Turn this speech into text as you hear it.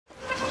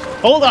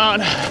Hold on.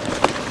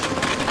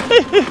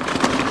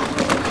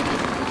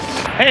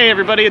 Hey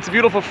everybody, it's a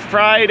beautiful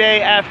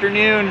Friday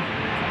afternoon.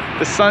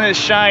 The sun is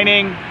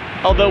shining,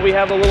 although we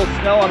have a little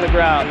snow on the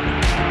ground.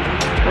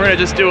 We're gonna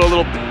just do a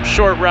little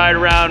short ride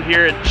around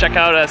here and check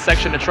out a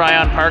section of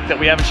Tryon Park that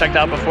we haven't checked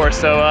out before.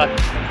 So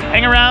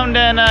hang around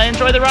and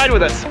enjoy the ride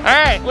with us. All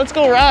right, let's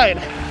go ride.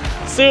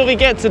 See what we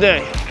get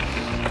today.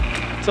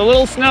 It's a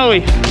little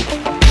snowy.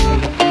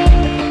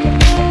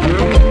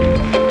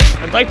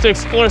 I'd like to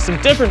explore some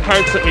different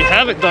parts that we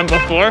haven't done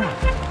before.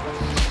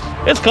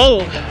 It's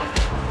cold.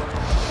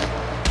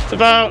 It's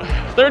about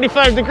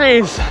 35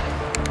 degrees.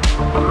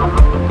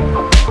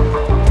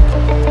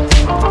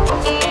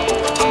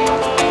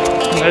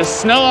 And there's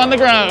snow on the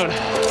ground.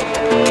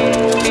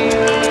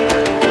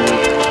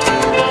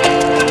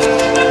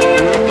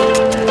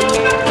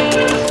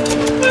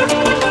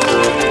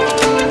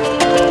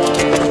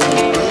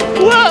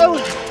 Whoa!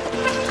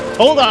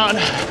 Hold on.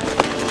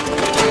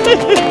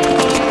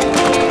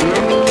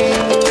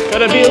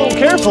 Gotta be a little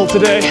careful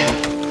today.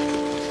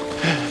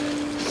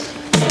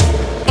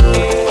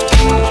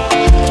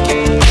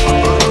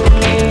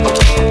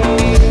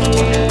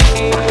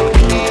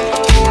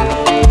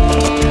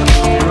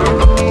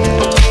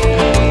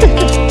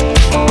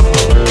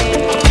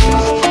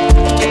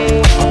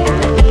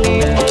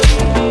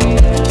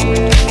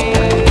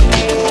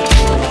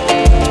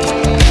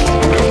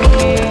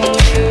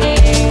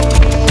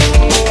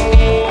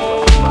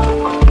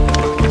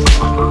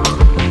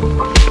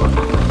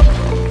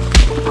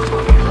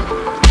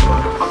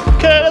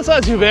 That's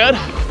not too bad.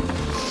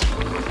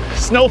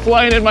 Snow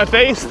flying in my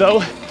face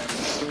though.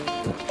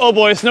 Oh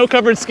boy,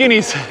 snow-covered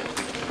skinnies.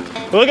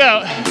 Look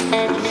out.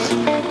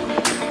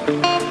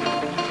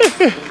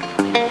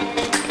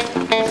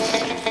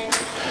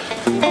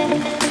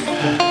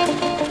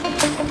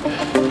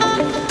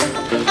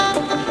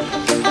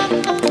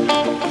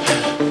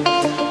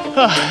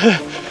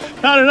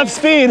 Not enough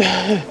speed.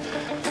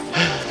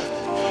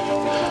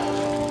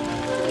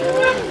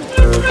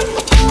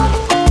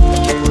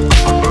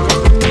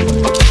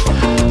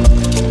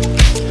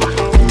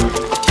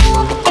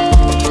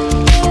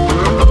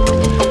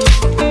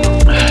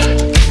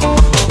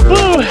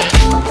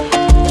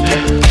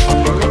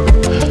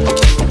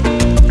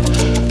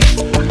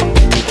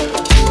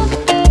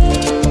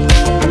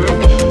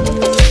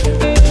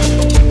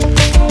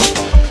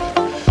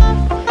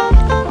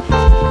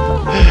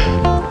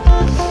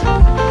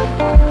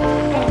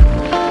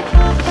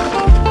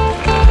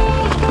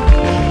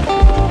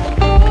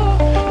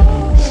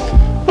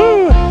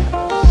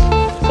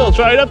 I'll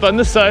try it up on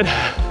this side.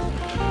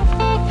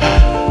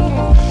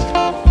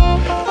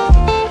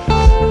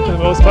 For the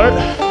most part.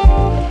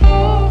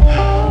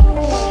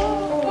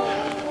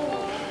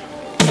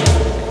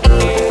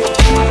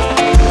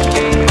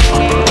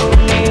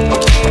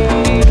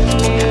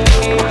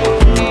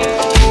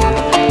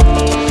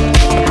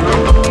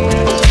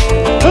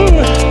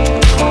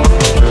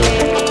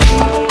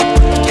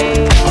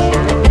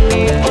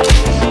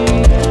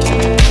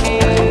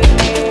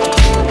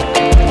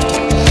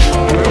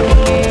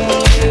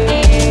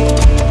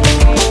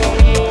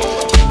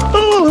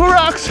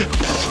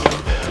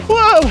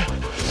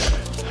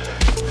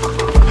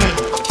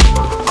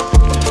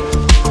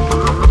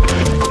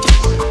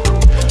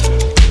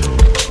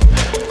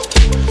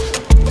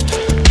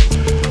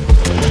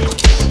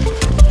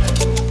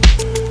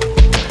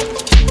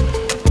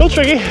 A little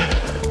tricky.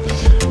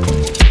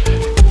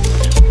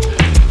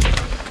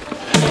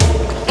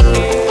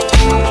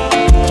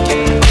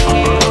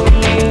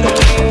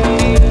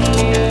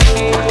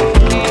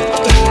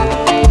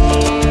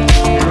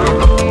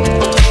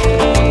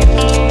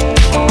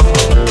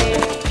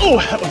 Oh,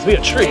 that must be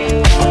a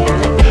tree.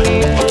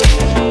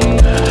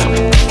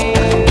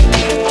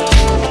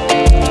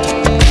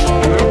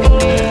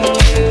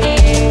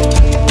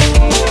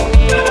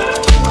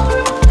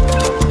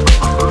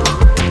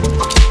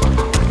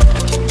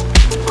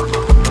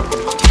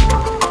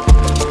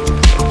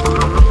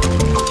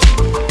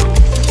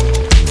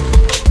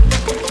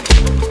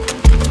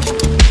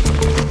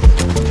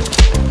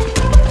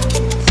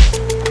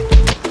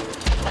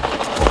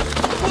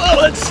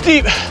 That's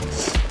steep.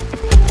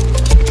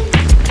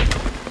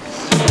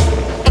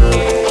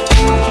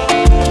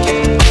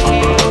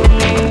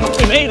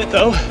 We made it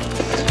though.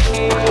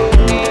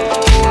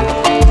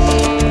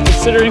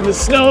 Considering the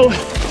snow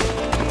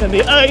and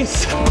the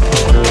ice.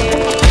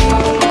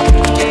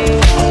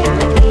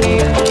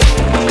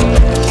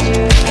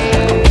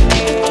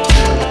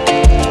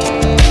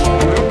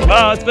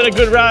 Wow, it's been a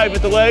good ride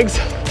with the legs.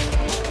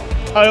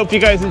 I hope you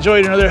guys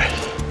enjoyed another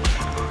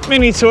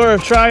mini tour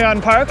of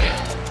Tryon Park.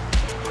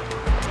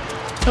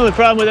 The only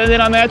problem with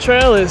ending on that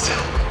trail is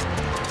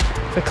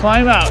the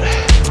climb out.